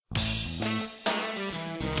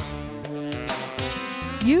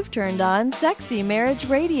You've turned on Sexy Marriage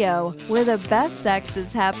Radio, where the best sex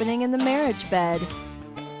is happening in the marriage bed.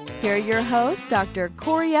 Here are your hosts, Dr.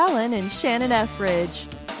 Corey Allen and Shannon Ethridge.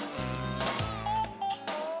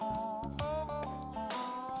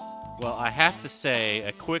 Well, I have to say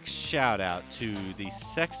a quick shout out to the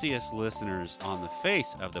sexiest listeners on the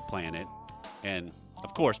face of the planet. And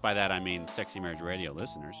of course, by that I mean Sexy Marriage Radio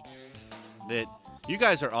listeners. That you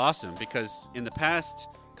guys are awesome, because in the past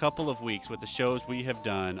couple of weeks with the shows we have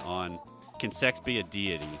done on Can Sex Be a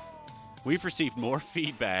Deity, we've received more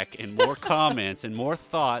feedback and more comments and more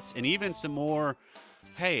thoughts, and even some more,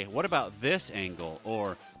 hey, what about this angle?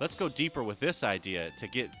 Or let's go deeper with this idea to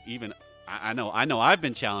get even... I know I've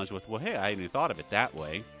been challenged with, well, hey, I hadn't even thought of it that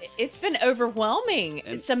way. It's been overwhelming,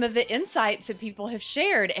 some of the insights that people have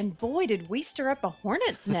shared, and boy, did we stir up a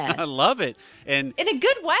hornet's nest. I love it. And in a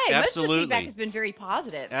good way. Absolutely. Most of the feedback has been very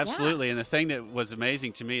positive. Absolutely. Yeah. And the thing that was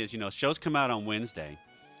amazing to me is, shows come out on Wednesday.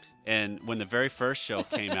 And when the very first show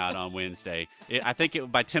came out on Wednesday, I think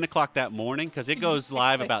by 10 o'clock that morning, because it goes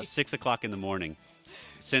live about 6 o'clock in the morning,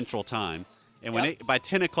 Central Time. And when by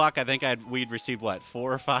 10 o'clock, I think we'd received, 4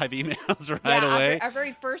 or 5 emails right away? Our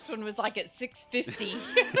very first one was like at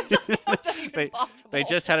 6:50. They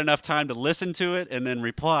just had enough time to listen to it and then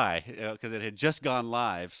reply, because it had just gone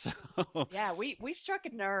live. So yeah, we struck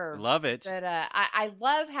a nerve. Love it. But I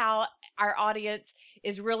love how our audience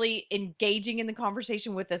is really engaging in the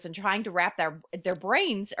conversation with us and trying to wrap their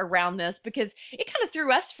brains around this, because it kind of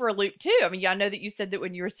threw us for a loop too. I mean, I know that you said that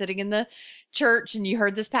when you were sitting in the church and you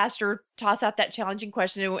heard this pastor toss out that challenging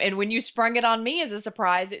question, and when you sprung it on me as a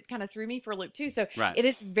surprise, it kind of threw me for a loop too. So It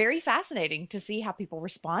is very fascinating to see how people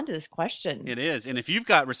respond to this question. It is. And if you've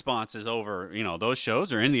got responses over, those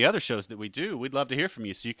shows or any other shows that we do, we'd love to hear from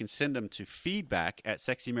you. So you can send them to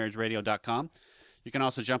feedback@sexymarriageradio.com. You can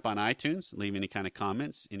also jump on iTunes, leave any kind of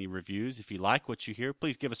comments, any reviews. If you like what you hear,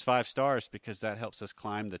 please give us 5 stars, because that helps us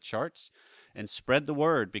climb the charts, and spread the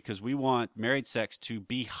word, because we want married sex to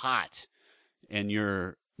be hot in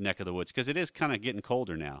your neck of the woods, because it is kind of getting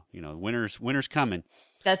colder now. Winter's coming.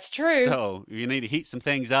 That's true. So you need to heat some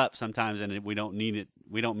things up sometimes, and we don't need it.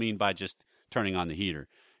 We don't mean by just turning on the heater.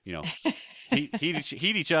 Heat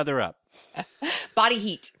each other up. Body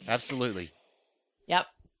heat. Absolutely. Yep.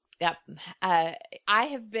 I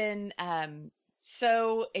have been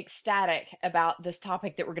so ecstatic about this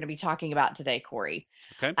topic that we're going to be talking about today, Corey.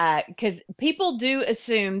 Okay. Because people do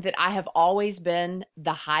assume that I have always been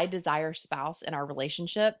the high desire spouse in our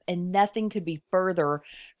relationship, and nothing could be further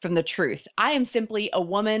from the truth. I am simply a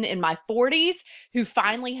woman in my 40s who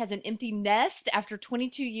finally has an empty nest after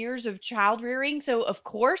 22 years of child rearing. So of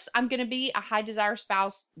course I'm going to be a high desire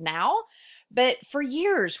spouse now. But for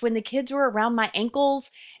years, when the kids were around my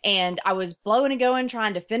ankles and I was blowing and going,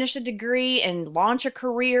 trying to finish a degree and launch a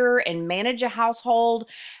career and manage a household,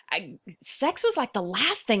 sex was like the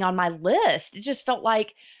last thing on my list. It just felt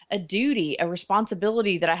like a duty, a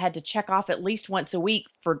responsibility that I had to check off at least once a week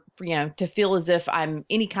for to feel as if I'm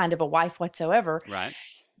any kind of a wife whatsoever. Right.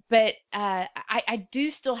 But I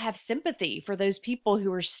do still have sympathy for those people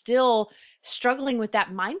who are still struggling with that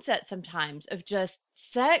mindset sometimes of just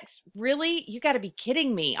sex. Really? You got to be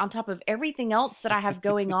kidding me. On top of everything else that I have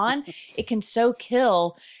going on, it can so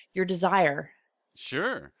kill your desire.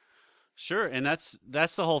 Sure. And that's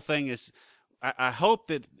the whole thing is I hope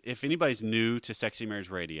that if anybody's new to Sexy Marriage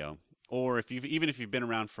Radio, or if you've been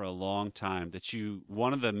around for a long time, that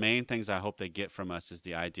one of the main things I hope they get from us is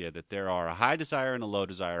the idea that there are a high desire and a low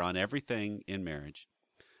desire on everything in marriage,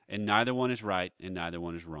 and neither one is right and neither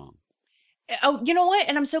one is wrong. Oh, you know what?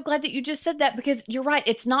 And I'm so glad that you just said that, because you're right.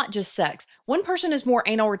 It's not just sex. One person is more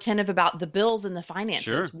anal retentive about the bills and the finances.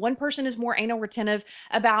 Sure. One person is more anal retentive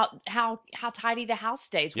about how tidy the house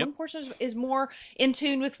stays. Yep. One person is more in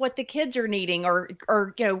tune with what the kids are needing, or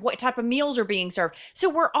what type of meals are being served. So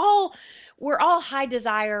we're all high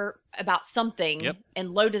desire about something, Yep.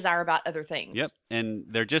 and low desire about other things. Yep. And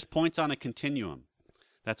they're just points on a continuum.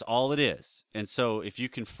 That's all it is. And so if you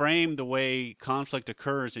can frame the way conflict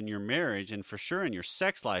occurs in your marriage, and for sure in your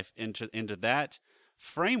sex life, into that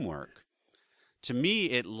framework, to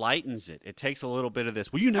me, it lightens it. It takes a little bit of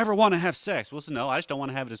this, well, you never want to have sex. Well, so no, I just don't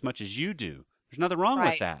want to have it as much as you do. There's nothing wrong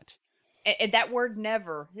with that. And that word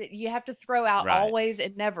never, you have to throw out always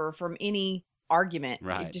and never from any argument.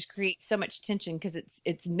 Right. It just creates so much tension, because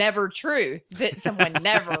it's never true that someone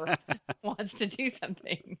never wants to do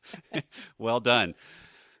something. Well done.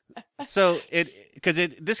 So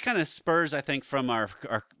this kind of spurs, I think, from our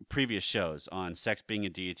previous shows on sex being a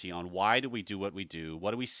deity, on why do we do what we do,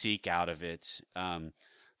 what do we seek out of it,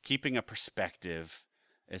 keeping a perspective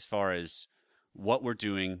as far as what we're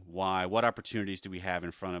doing, why, what opportunities do we have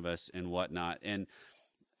in front of us, and whatnot. And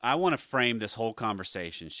I want to frame this whole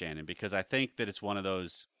conversation, Shannon, because I think that it's one of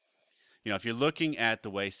those, if you're looking at the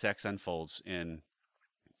way sex unfolds in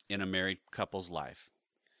a married couple's life,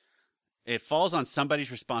 it falls on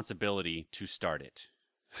somebody's responsibility to start it.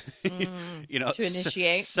 To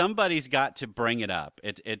initiate. Somebody's got to bring it up.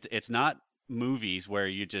 It's not movies where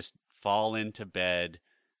you just fall into bed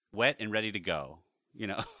wet and ready to go.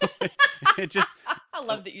 It just. I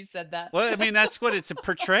love that you said that. Well, I mean, that's what it's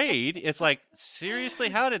portrayed. It's like, seriously,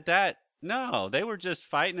 how did that? No, they were just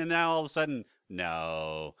fighting, and now all of a sudden,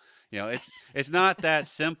 no. It's not that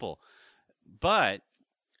simple. But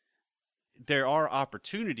there are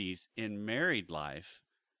opportunities in married life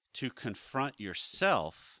to confront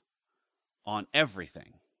yourself on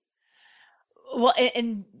everything. Well,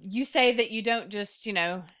 and you say that you don't just,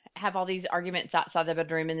 have all these arguments outside the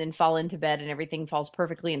bedroom and then fall into bed and everything falls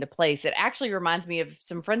perfectly into place. It actually reminds me of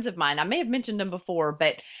some friends of mine. I may have mentioned them before,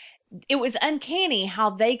 but it was uncanny how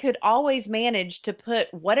they could always manage to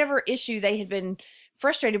put whatever issue they had been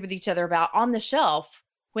frustrated with each other about on the shelf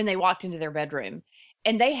when they walked into their bedroom.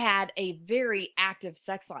 And they had a very active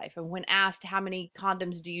sex life. And when asked how many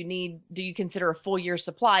condoms do you need, do you consider a full year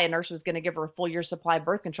supply? A nurse was going to give her a full year supply of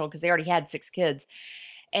birth control because they already had 6 kids.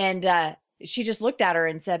 And she just looked at her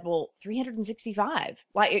and said, well, 365.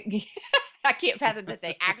 Like, I can't fathom that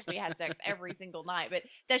they actually had sex every single night. But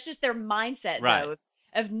that's just their mindset, right, though,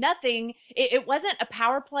 of nothing. It wasn't a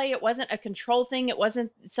power play. It wasn't a control thing. It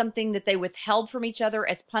wasn't something that they withheld from each other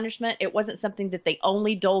as punishment. It wasn't something that they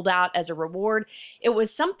only doled out as a reward. It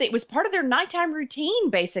was part of their nighttime routine,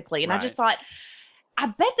 basically. And right. I just thought, I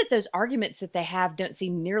bet that those arguments that they have don't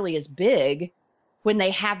seem nearly as big when they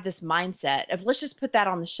have this mindset of, let's just put that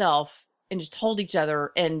on the shelf and just hold each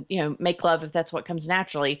other and, make love if that's what comes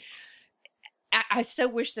naturally. I so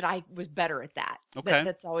wish that I was better at that. Okay.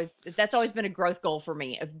 That's always been a growth goal for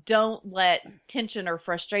me, of don't let tension or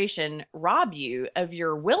frustration rob you of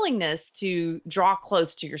your willingness to draw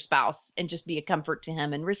close to your spouse and just be a comfort to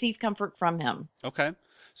him and receive comfort from him. Okay.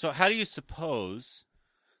 So how do you suppose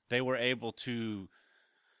they were able to,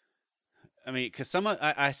 because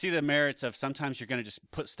I see the merits of sometimes you're going to just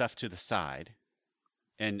put stuff to the side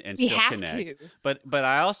and still connect. But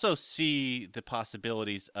I also see the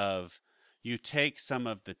possibilities of, you take some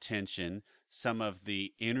of the tension, some of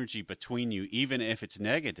the energy between you, even if it's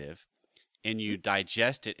negative, and you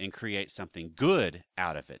digest it and create something good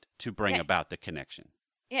out of it to bring about the connection.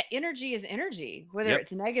 Yeah, energy is energy. Whether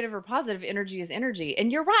it's negative or positive, energy is energy.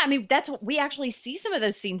 And you're right. That's what we actually see some of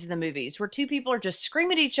those scenes in the movies where two people are just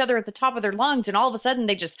screaming at each other at the top of their lungs, and all of a sudden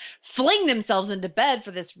they just fling themselves into bed for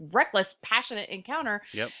this reckless, passionate encounter.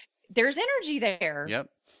 Yep. There's energy there. Yep.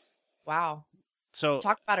 Wow. So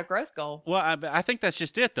talk about a growth goal. Well, I think that's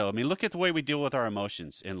just it, though. Look at the way we deal with our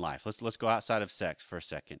emotions in life. Let's go outside of sex for a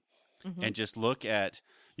second, and just look at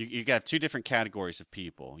you got 2 different categories of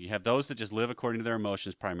people. You have those that just live according to their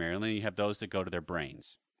emotions primarily, and you have those that go to their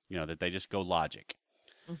brains. That they just go logic,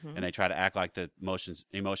 and they try to act like the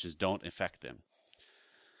emotions don't affect them.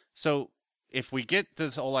 So if we get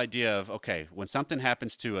this whole idea of, okay, when something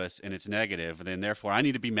happens to us and it's negative, then therefore I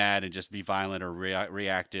need to be mad and just be violent or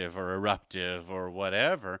reactive or eruptive or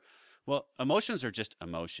whatever. Well, emotions are just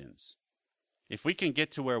emotions. If we can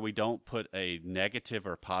get to where we don't put a negative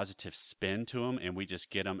or positive spin to them, and we just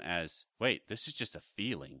get them as, wait, this is just a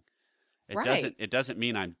feeling. It doesn't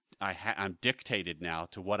mean I'm dictated now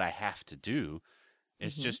to what I have to do.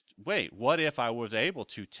 It's just, wait, what if I was able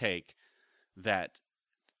to take that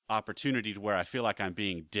opportunity to where I feel like I'm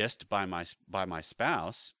being dissed by my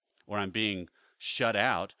spouse, or I'm being shut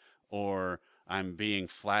out, or I'm being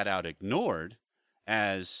flat out ignored,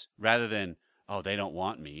 as rather than, oh, they don't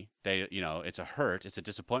want me. It's a hurt, it's a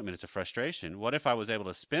disappointment, it's a frustration. What if I was able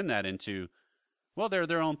to spin that into, well, they're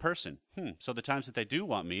their own person. So the times that they do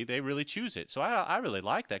want me, they really choose it. So I really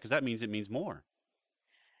like that, because that means it means more.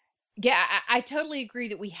 Yeah, I totally agree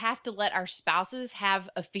that we have to let our spouses have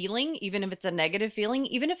a feeling, even if it's a negative feeling,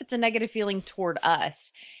 even if it's a negative feeling toward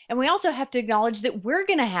us. And we also have to acknowledge that we're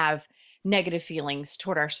going to have negative feelings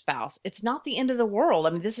toward our spouse. It's not the end of the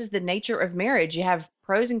world. This is the nature of marriage. You have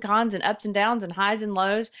pros and cons and ups and downs and highs and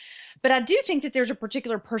lows. But I do think that there's a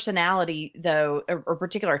particular personality, though, or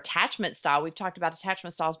particular attachment style. We've talked about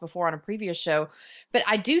attachment styles before on a previous show. But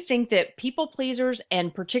I do think that people pleasers,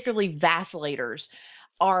 and particularly vacillators,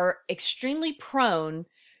 are extremely prone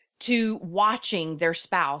to watching their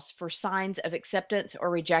spouse for signs of acceptance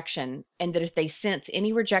or rejection, and that if they sense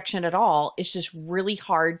any rejection at all, it's just really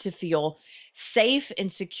hard to feel safe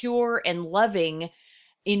and secure and loving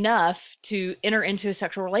enough to enter into a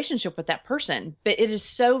sexual relationship with that person. But it is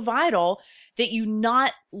so vital that you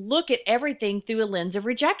not look at everything through a lens of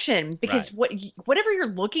rejection, because whatever you're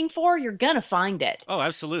looking for, you're going to find it. Oh,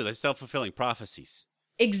 absolutely. Self-fulfilling prophecies.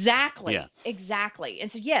 Exactly. Yeah. Exactly.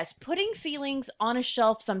 And so, yes, putting feelings on a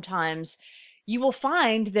shelf sometimes, you will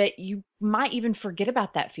find that you might even forget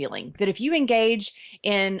about that feeling. That if you engage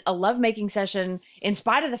in a lovemaking session, in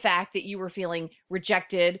spite of the fact that you were feeling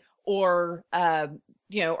rejected or,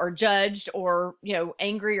 or judged or,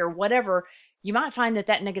 angry or whatever, you might find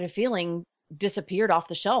that negative feeling disappeared off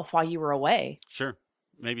the shelf while you were away. Sure.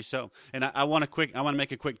 Maybe so. And I want to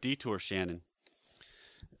make a quick detour, Shannon.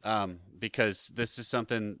 Because this is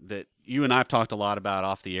something that you and I've talked a lot about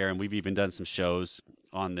off the air, and we've even done some shows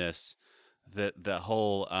on this. The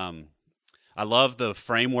whole, I love the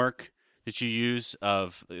framework that you use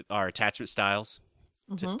of our attachment styles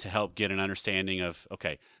to help get an understanding of,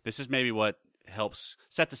 okay, this is maybe what helps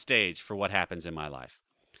set the stage for what happens in my life.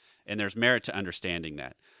 And there's merit to understanding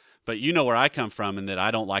that. But you know where I come from, in that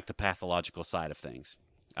I don't like the pathological side of things.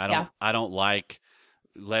 I don't like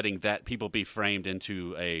letting that people be framed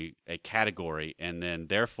into a category, and then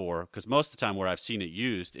therefore, because most of the time where I've seen it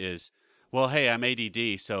used is, well, hey, I'm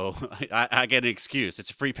ADD, so I get an excuse.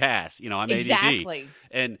 It's a free pass. I'm Exactly. ADD.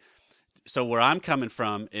 And so where I'm coming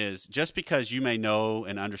from is, just because you may know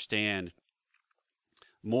and understand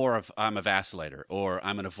more of I'm a vacillator, or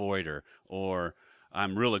I'm an avoider, or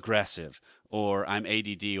I'm real aggressive, or I'm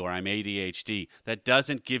ADD, or I'm ADHD, that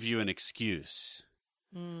doesn't give you an excuse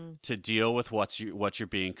to deal with what you're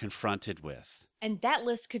being confronted with. And that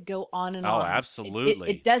list could go on and on. Oh, absolutely.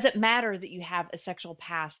 It doesn't matter that you have a sexual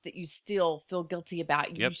past that you still feel guilty about.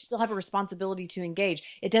 You Yep. still have a responsibility to engage.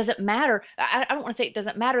 It doesn't matter. I don't want to say it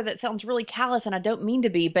doesn't matter. That sounds really callous, and I don't mean to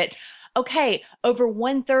be, but okay, over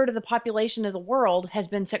 1/3 of the population of the world has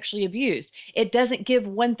been sexually abused. It doesn't give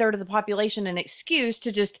 1/3 of the population an excuse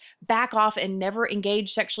to just back off and never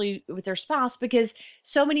engage sexually with their spouse, because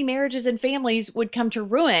so many marriages and families would come to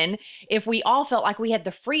ruin if we all felt like we had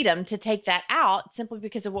the freedom to take that out simply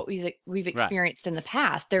because of what we've experienced in the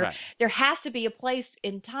past. There has to be a place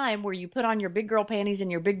in time where you put on your big girl panties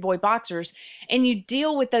and your big boy boxers and you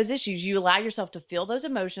deal with those issues. You allow yourself to feel those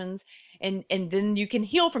emotions, and then you can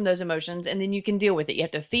heal from those emotions, and then you can deal with it. You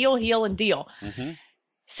have to feel, heal, and deal. Mm-hmm.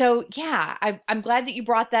 So yeah, I'm glad that you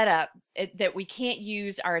brought that up, that we can't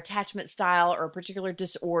use our attachment style or a particular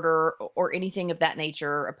disorder or anything of that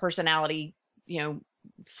nature, a personality,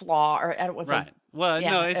 flaw, or I don't want to say. Well,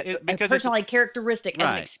 no, because a personality characteristic as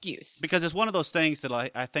an Right. excuse. because it's one of those things that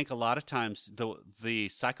I think a lot of times the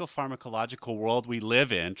psychopharmacological world we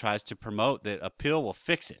live in tries to promote that a pill will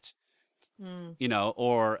fix it,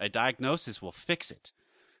 or a diagnosis will fix it.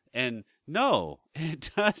 And no, it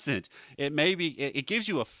doesn't. It gives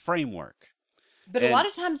you a framework. But a lot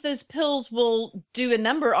of times those pills will do a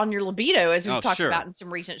number on your libido, as we've talked sure. about in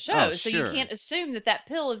some recent shows. Oh, So sure. you can't assume that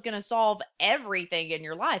pill is going to solve everything in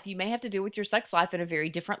your life. You may have to deal with your sex life in a very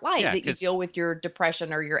different light, Yeah, that you 'cause- deal with your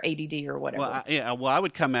depression or your ADD or whatever. Well, I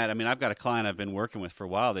would come at. I mean, I've got a client I've been working with for a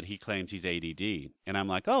while that he claims he's ADD, and I'm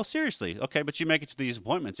like, oh, seriously? Okay, but you make it to these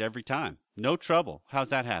appointments every time, no trouble. How's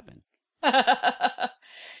that happen?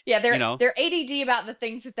 Yeah, they're ADD about the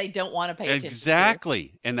things that they don't want to pay attention to.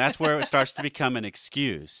 Exactly, and that's where it starts to become an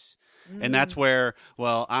excuse. And that's where,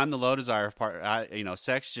 well, I'm the low desire part.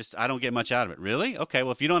 Sex I don't get much out of it. Really? Okay,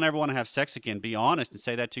 well, if you don't ever want to have sex again, be honest and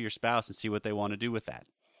say that to your spouse and see what they want to do with that.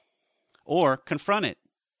 Or confront it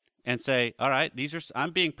and say, all right,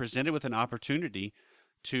 I'm being presented with an opportunity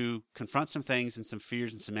to confront some things and some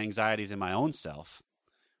fears and some anxieties in my own self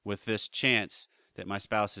with this chance that my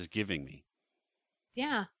spouse is giving me.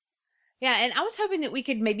 Yeah. Yeah. And I was hoping that we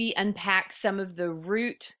could maybe unpack some of the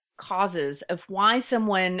root causes of why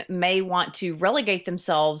someone may want to relegate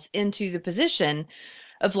themselves into the position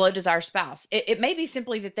of low desire spouse. It may be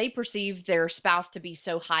simply that they perceive their spouse to be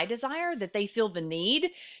so high desire that they feel the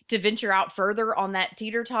need to venture out further on that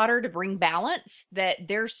teeter-totter to bring balance, that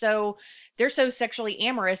they're so sexually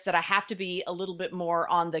amorous that I have to be a little bit more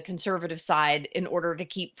on the conservative side in order to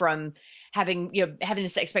keep from having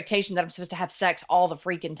this expectation that I'm supposed to have sex all the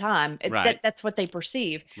freaking time. Right. That's what they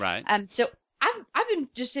perceive. Right. So I've been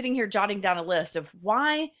just sitting here jotting down a list of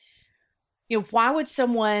why would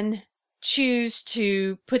someone choose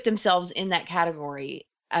to put themselves in that category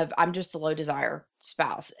of I'm just the low desire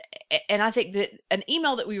spouse. And I think that an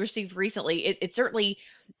email that we received recently, it certainly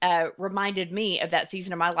reminded me of that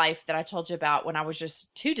season of my life that I told you about when I was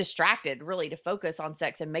just too distracted really to focus on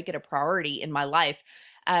sex and make it a priority in my life.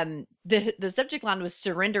 The subject line was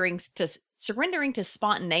surrendering to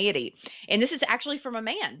spontaneity. And this is actually from a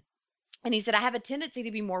man. And he said, I have a tendency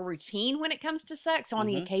to be more routine when it comes to sex. So on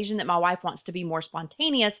the Mm-hmm. occasion that my wife wants to be more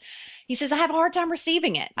spontaneous, he says, I have a hard time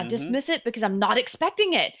receiving it. I Mm-hmm. dismiss it because I'm not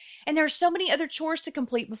expecting it. And there are so many other chores to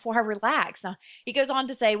complete before I relax. Now, he goes on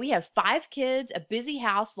to say, we have 5 kids, a busy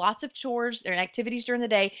house, lots of chores and activities during the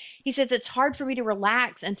day. He says, it's hard for me to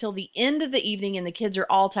relax until the end of the evening and the kids are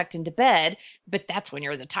all tucked into bed. But that's when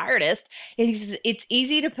you're the tiredest. And he says, it's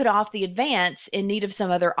easy to put off the advance in need of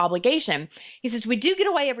some other obligation. He says, we do get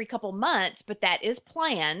away every couple months, but that is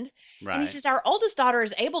planned. And he Right. says, our oldest daughter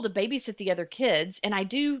is able to babysit the other kids. And I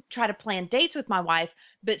do try to plan dates with my wife,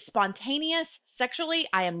 but spontaneous sexually,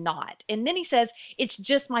 I am not. And then he says, it's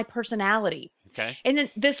just my personality. Okay. And then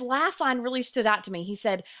this last line really stood out to me. He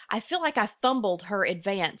said, I feel like I fumbled her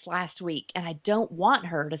advance last week, and I don't want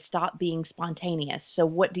her to stop being spontaneous. So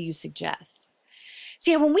what do you suggest?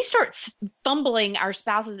 So, yeah, when we start fumbling our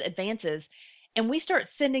spouse's advances and we start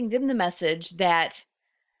sending them the message that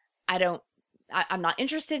I'm not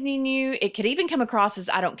interested in you, it could even come across as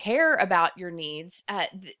I don't care about your needs. I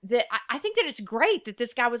think that it's great that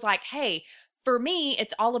this guy was like, hey, for me,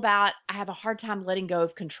 it's all about I have a hard time letting go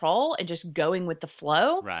of control and just going with the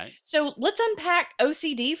flow. Right. So let's unpack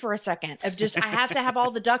OCD for a second of just I have to have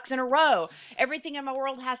all the ducks in a row. Everything in my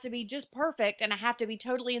world has to be just perfect and I have to be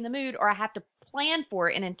totally in the mood or I have to plan for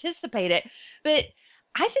it and anticipate it. But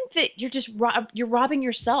I think that you're robbing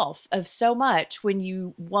yourself of so much when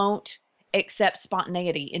you won't accept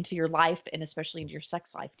spontaneity into your life and especially into your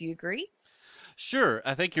sex life. Do you agree? Sure.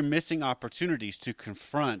 I think you're missing opportunities to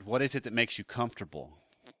confront what is it that makes you comfortable?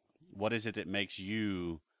 What is it that makes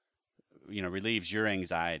you, relieves your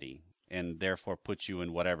anxiety and therefore puts you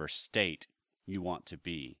in whatever state you want to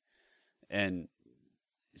be? And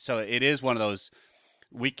so it is one of those,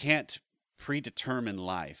 we can't predetermine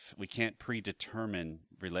life. We can't predetermine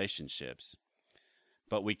relationships.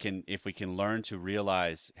 But we can, if we can learn to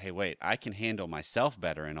realize, hey, wait, I can handle myself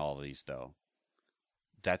better in all of these, though.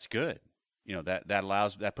 That's good.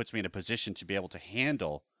 That puts me in a position to be able to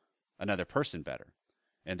handle another person better,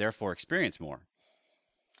 and therefore experience more.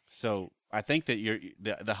 So I think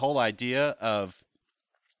that the whole idea of,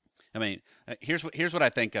 here's what I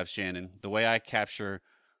think of, Shannon. The way I capture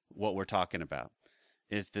what we're talking about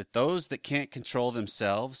is that those that can't control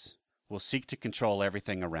themselves will seek to control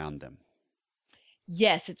everything around them.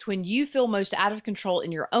 Yes, it's when you feel most out of control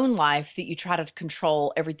in your own life that you try to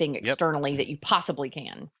control everything externally that you possibly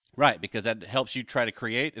can. Right, because that helps you try to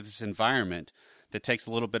create this environment that takes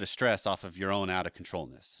a little bit of stress off of your own out of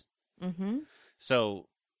controlness. Mm-hmm. So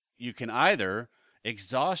you can either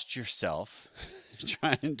exhaust yourself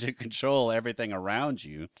trying to control everything around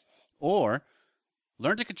you, or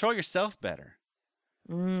learn to control yourself better.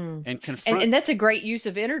 And confront. And that's a great use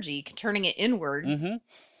of energy, turning it inward Mm-hmm.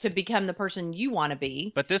 to become the person you want to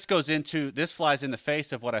be. But this flies in the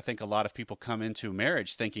face of what I think a lot of people come into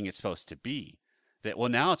marriage thinking it's supposed to be. That, well,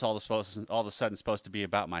 now it's all of a sudden supposed to be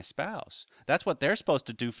about my spouse. That's what they're supposed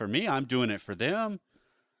to do for me. I'm doing it for them.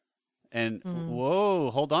 And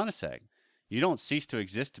whoa, hold on a sec. You don't cease to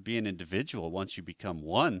exist to be an individual once you become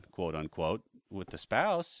one, quote unquote, with the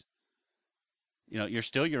spouse. You're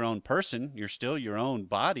still your own person. You're still your own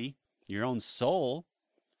body, your own soul.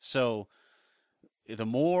 So the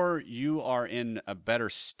more you are in a better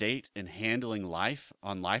state in handling life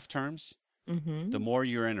on life terms, the more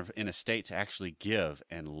you're in a state to actually give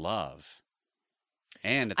and love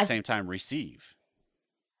and at the same time receive.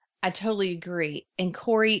 I totally agree. And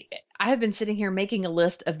Corey, I have been sitting here making a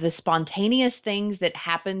list of the spontaneous things that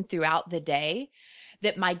happen throughout the day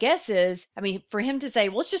that my guess is, for him to say,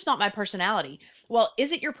 well, it's just not my personality. Well,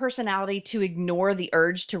 is it your personality to ignore the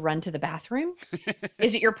urge to run to the bathroom?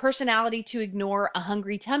 Is it your personality to ignore a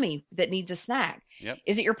hungry tummy that needs a snack? Yep.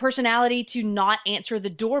 Is it your personality to not answer the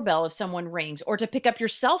doorbell if someone rings or to pick up your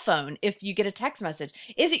cell phone if you get a text message?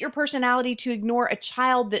 Is it your personality to ignore a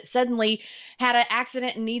child that suddenly had an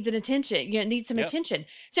accident and needs some attention?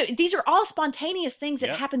 So these are all spontaneous things that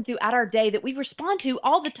happen throughout our day that we respond to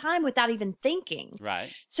all the time without even thinking.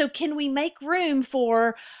 Right. So can we make room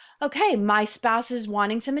for, okay, my spouse is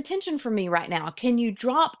wanting some attention from me right now. Can you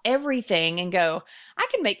drop everything and go, I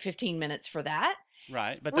can make 15 minutes for that?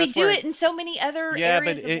 Right, but we do it in so many other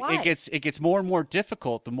areas of life. it gets more and more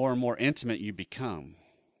difficult the more and more intimate you become,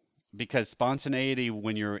 because spontaneity,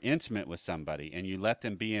 when you're intimate with somebody and you let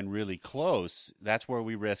them be in really close, that's where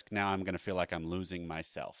we risk. Now I'm going to feel like I'm losing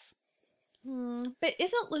myself. But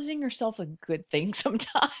isn't losing yourself a good thing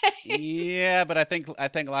sometimes? Yeah, but I think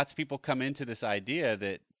lots of people come into this idea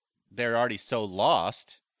that they're already so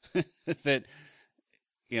lost that.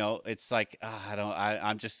 It's like,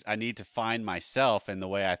 I need to find myself. And the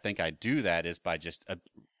way I think I do that is by just,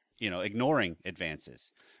 ignoring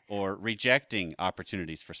advances or rejecting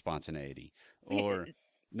opportunities for spontaneity, or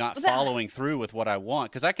not Well, that- following through with what I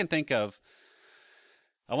want. Because I can think of,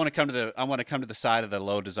 I want to come to the side of the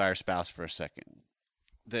low desire spouse for a second.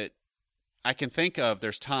 That I can think of,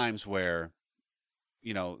 there's times where,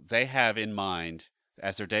 they have in mind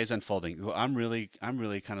as their day's unfolding, I'm really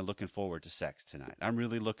kind of looking forward to sex tonight. I'm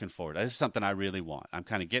really looking forward. This is something I really want. I'm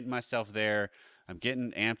kind of getting myself there. I'm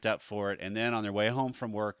getting amped up for it. And then on their way home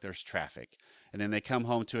from work, there's traffic. And then they come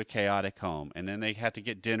home to a chaotic home. And then they have to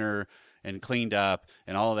get dinner and cleaned up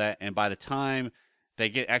and all of that. And by the time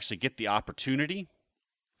they actually get the opportunity,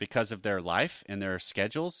 because of their life and their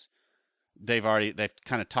schedules, they've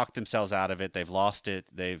kind of talked themselves out of it. They've lost it.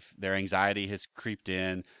 Their anxiety has creeped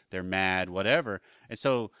in. They're mad, whatever. And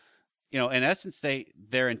so, in essence,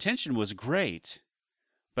 their intention was great,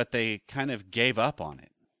 but they kind of gave up on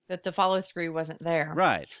it. That the follow through wasn't there.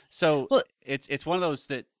 Right. So Well, it's one of those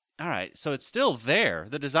that, all right, so it's still there.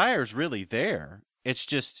 The desire is really there. It's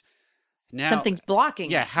just now something's blocking.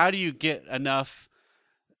 Yeah. How do you get enough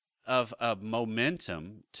of a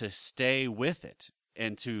momentum to stay with it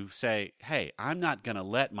and to say, hey, I'm not going to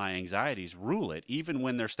let my anxieties rule it, even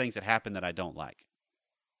when there's things that happen that I don't like?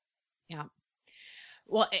 Yeah.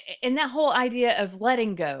 Well, and that whole idea of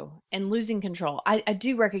letting go and losing control, I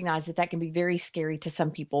do recognize that can be very scary to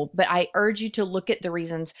some people, but I urge you to look at the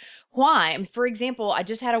reasons why. I mean, for example, I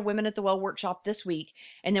just had a Women at the Well workshop this week,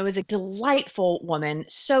 and there was a delightful woman.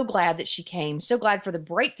 So glad that she came, so glad for the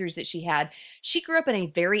breakthroughs that she had. She grew up in a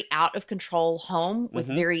very out of control home with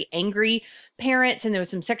very angry parents, and there was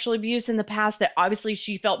some sexual abuse in the past that obviously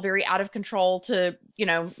she felt very out of control to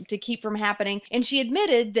keep from happening. And she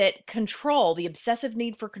admitted that control, the obsessive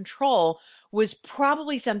need for control, was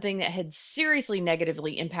probably something that had seriously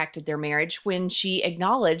negatively impacted their marriage, when she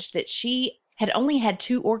acknowledged that she had only had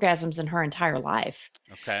 2 orgasms in her entire life.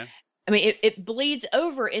 Okay. I mean, it bleeds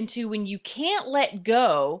over into when you can't let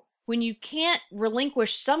go, when you can't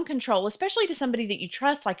relinquish some control, especially to somebody that you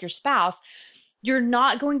trust, like your spouse, you're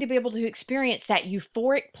not going to be able to experience that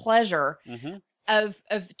euphoric pleasure of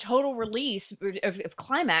total release, of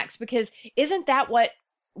climax, because isn't that what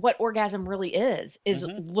orgasm really is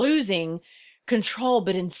losing control,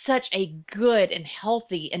 but in such a good and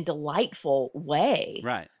healthy and delightful way.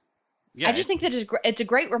 Right. Yeah. I just think that it's a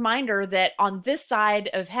great reminder that on this side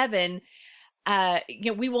of heaven,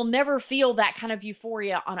 we will never feel that kind of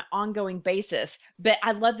euphoria on an ongoing basis. But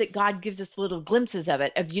I love that God gives us little glimpses of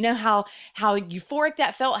it, of how euphoric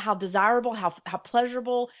that felt, how desirable, how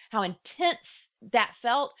pleasurable, how intense that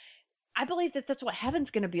felt. I believe that that's what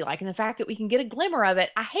heaven's going to be like. And the fact that we can get a glimmer of it,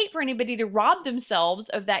 I hate for anybody to rob themselves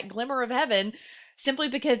of that glimmer of heaven simply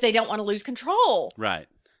because they don't want to lose control. Right.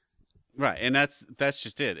 Right. And that's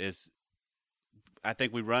just it. I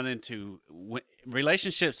think we run into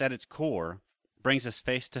relationships at its core brings us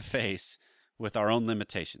face to face with our own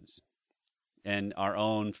limitations and our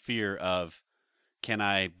own fear of, can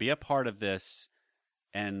I be a part of this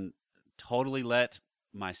and totally let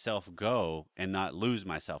myself go and not lose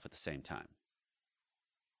myself at the same time?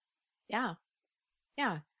 Yeah.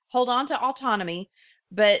 Yeah. Hold on to autonomy,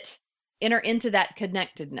 but enter into that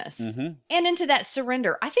connectedness and into that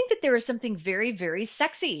surrender. I think that there is something very, very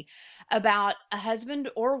sexy about a husband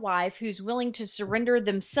or wife who's willing to surrender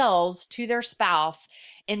themselves to their spouse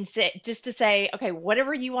and say, okay,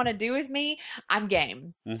 whatever you want to do with me, I'm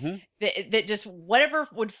game. That just whatever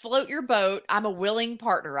would float your boat, I'm a willing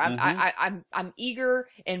partner. I'm eager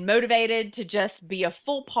and motivated to just be a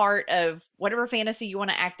full part of whatever fantasy you want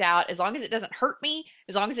to act out, as long as it doesn't hurt me,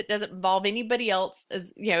 as long as it doesn't involve anybody else,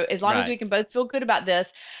 as long as we can both feel good about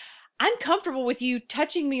this. I'm comfortable with you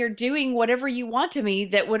touching me or doing whatever you want to me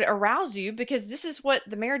that would arouse you, because this is what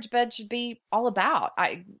the marriage bed should be all about.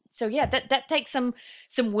 That takes some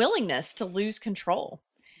willingness to lose control.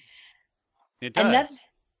 It does.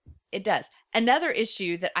 It does. Another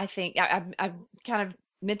issue that I think I've kind of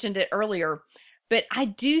mentioned it earlier, but I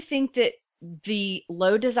do think that the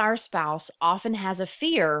low desire spouse often has a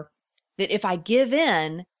fear that if I give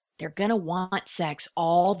in, they're going to want sex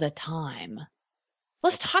all the time.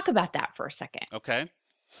 Let's talk about that for a second. Okay.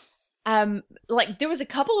 There was a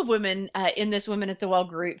couple of women in this Women at the Well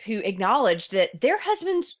group who acknowledged that their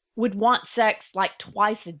husbands would want sex like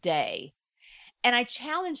twice a day. And I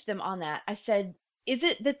challenged them on that. I said, is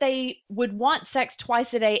it that they would want sex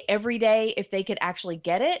twice a day every day if they could actually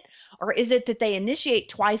get it? Or is it that they initiate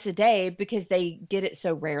twice a day because they get it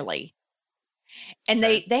so rarely? And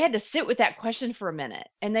they had to sit with that question for a minute.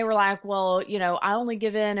 And they were like, well, I only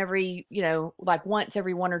give in every, like once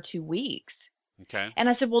every 1 or 2 weeks. Okay. And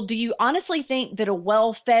I said, well, do you honestly think that a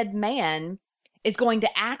well-fed man is going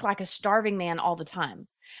to act like a starving man all the time?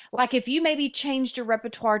 Like if you maybe changed your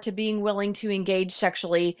repertoire to being willing to engage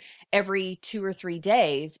sexually every 2 or 3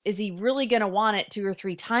 days, is he really going to want it 2 or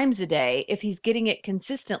 3 times a day if he's getting it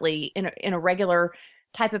consistently in a regular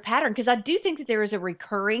type of pattern? Because I do think that there is a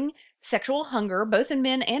recurring sexual hunger, both in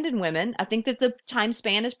men and in women. I think that the time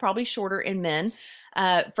span is probably shorter in men.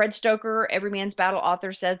 Fred Stoker, Every Man's Battle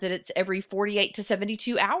author, says that it's every 48 to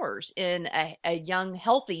 72 hours in a young,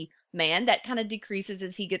 healthy man. That kind of decreases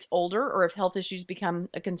as he gets older or if health issues become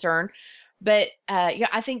a concern. But yeah,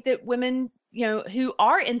 I think that women, who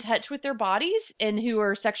are in touch with their bodies and who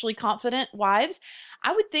are sexually confident wives,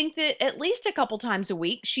 I would think that at least a couple times a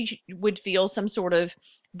week she would feel some sort of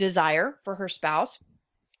desire for her spouse.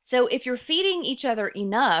 So if you're feeding each other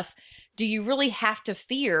enough, do you really have to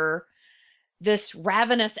fear this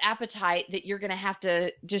ravenous appetite that you're going to have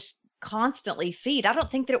to just constantly feed? I don't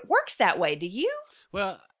think that it works that way. Do you?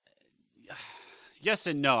 Well, yes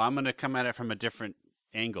and no. I'm going to come at it from a different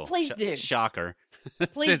angle. Please do. Shocker.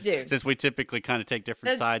 Please do. Since we typically kind of take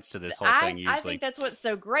different sides to this whole thing usually. I think that's what's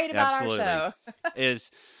so great about Absolutely. our show.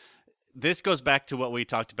 Is this goes back to what we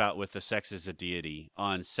talked about with the sex as a deity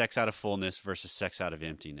on sex out of fullness versus sex out of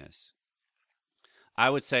emptiness. I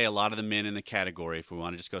would say a lot of the men in the category, if we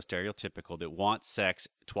want to just go stereotypical, that want sex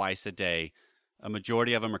twice a day, a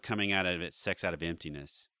majority of them are coming out of it sex out of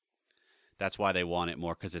emptiness. That's why they want it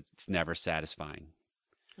more, because it's never satisfying.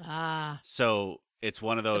 So it's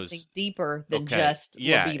one of those something deeper than just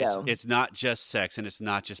libido. It's not just sex and it's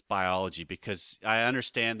not just biology, because I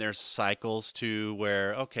understand there's cycles too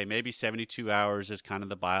where, okay, maybe 72 hours is kind of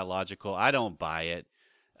the biological. I don't buy it,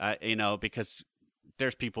 because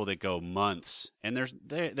there's people that go months and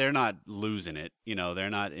they're not losing it. They're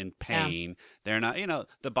not in pain. Yeah. They're not,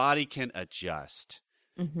 the body can adjust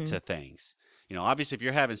to things. Obviously if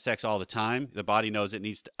you're having sex all the time, the body knows it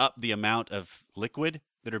needs to up the amount of liquid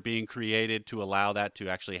that are being created to allow that to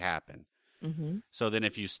actually happen. So then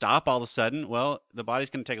if you stop all of a sudden, well, the body's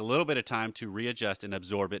going to take a little bit of time to readjust and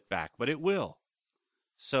absorb it back, but it will.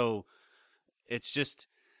 So it's just,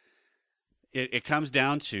 it comes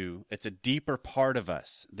down to, it's a deeper part of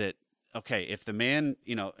us that, okay, if the man,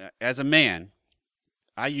 as a man,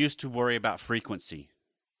 I used to worry about frequency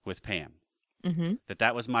with Pam,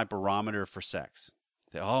 that was my barometer for sex.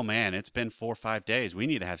 That, oh man, it's been 4 or 5 days. We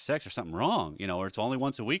need to have sex or something wrong, or it's only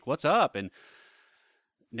once a week. What's up? And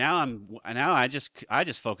now I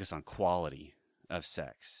just focus on quality of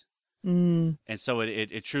sex. And so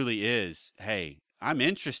it truly is, hey, I'm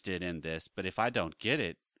interested in this, but if I don't get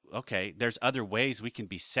it, okay, there's other ways we can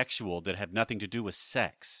be sexual that have nothing to do with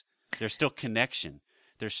sex. There's still connection.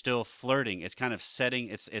 There's still flirting. It's kind of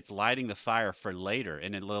it's lighting the fire for later.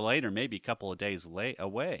 And then later, maybe a couple of days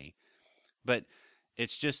away. But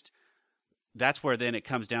it's just, that's where then it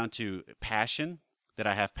comes down to passion, that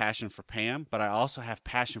I have passion for Pam, but I also have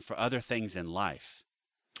passion for other things in life.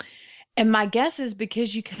 And my guess is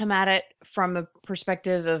because you come at it from a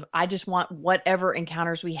perspective of, I just want whatever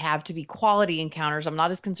encounters we have to be quality encounters. I'm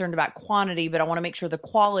not as concerned about quantity, but I want to make sure the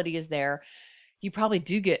quality is there. You probably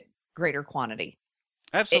do get greater quantity.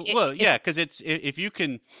 Absolutely. Yeah, because it's, if you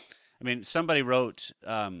can, somebody wrote,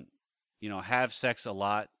 have sex a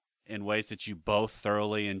lot in ways that you both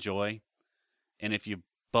thoroughly enjoy. And if you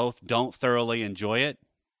both don't thoroughly enjoy it,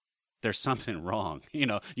 there's something wrong. You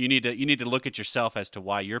need to look at yourself as to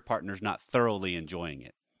why your partner's not thoroughly enjoying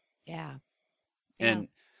it. Yeah. And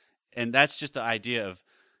that's just the idea of,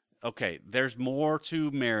 okay, there's more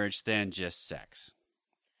to marriage than just sex.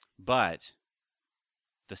 But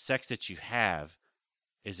the sex that you have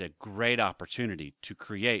is a great opportunity to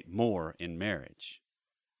create more in marriage.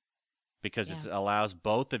 Because it allows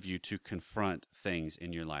both of you to confront things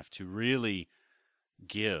in your life, to really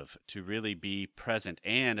give, to really be present,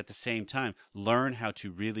 and at the same time learn how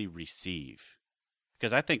to really receive.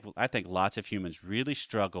 Because I think lots of humans really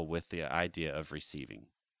struggle with the idea of receiving.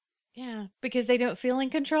 Yeah, because they don't feel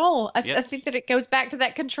in control. I think that it goes back to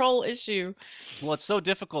that control issue. Well, it's so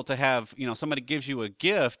difficult to have, somebody gives you a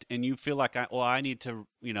gift and you feel like, I need to,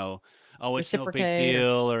 it's no big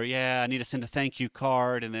deal, or I need to send a thank you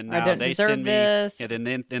card, and then now they send me this. And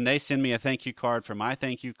then they send me a thank you card for my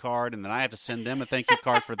thank you card, and then I have to send them a thank you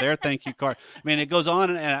card for their thank you card. It goes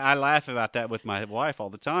on, and I laugh about that with my wife all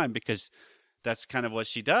the time, because that's kind of what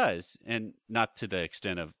she does, and not to the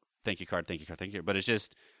extent of thank you card, but it's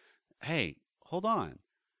just, hey, hold on.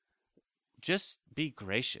 Just be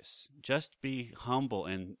gracious. Just be humble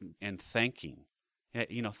and thanking.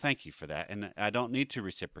 Thank you for that. And I don't need to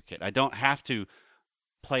reciprocate. I don't have to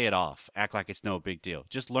play it off, act like it's no big deal.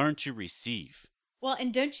 Just learn to receive. Well,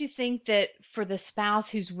 and don't you think that for the spouse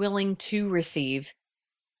who's willing to receive,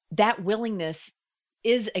 that willingness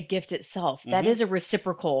is a gift itself. That is a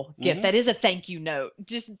reciprocal gift. That is a thank you note.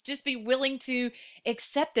 Just be willing to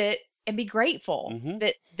accept it and be grateful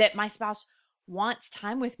that my spouse wants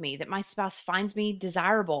time with me, that my spouse finds me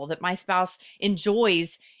desirable, that my spouse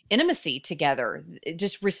enjoys intimacy together.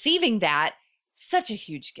 Just receiving that, such a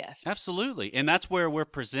huge gift. Absolutely. And that's where we're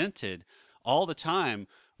presented all the time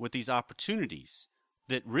with these opportunities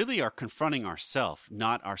that really are confronting ourselves,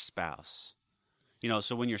 not our spouse. You know,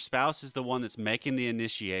 so when your spouse is the one that's making the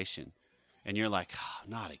initiation and you're like, oh,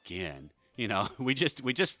 not again, you know, we just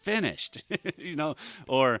finished, you know,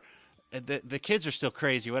 or the kids are still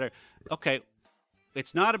crazy, whatever. Okay,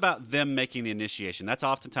 it's not about them making the initiation. That's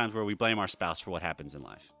oftentimes where we blame our spouse for what happens in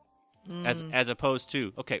life. As opposed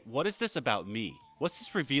to, okay, what is this about me? What's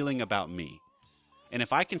this revealing about me? And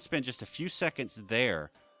if I can spend just a few seconds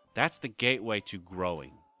there, that's the gateway to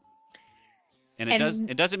growing. And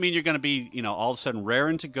it doesn't mean you're going to be, you know, all of a sudden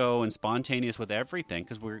raring to go and spontaneous with everything,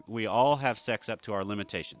 because we all have sex up to our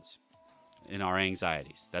limitations and our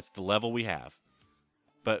anxieties. That's the level we have.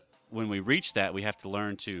 But when we reach that, we have to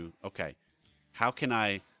learn to, okay, how can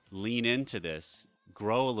I lean into this,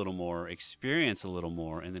 grow a little more, experience a little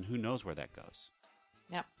more, and then who knows where that goes.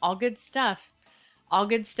 Yep, all good stuff. All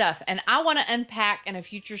good stuff. And I want to unpack in a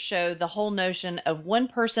future show the whole notion of one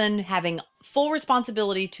person having full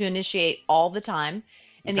responsibility to initiate all the time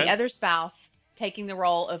and the other spouse taking the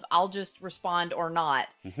role of I'll just respond or not.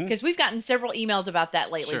 Because we've gotten several emails about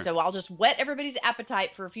that lately. Sure. So I'll just whet everybody's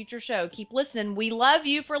appetite for a future show. Keep listening. We love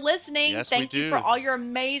you for listening. Yes, Thank we you do. for all your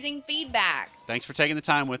amazing feedback. Thanks for taking the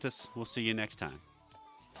time with us. We'll see you next time.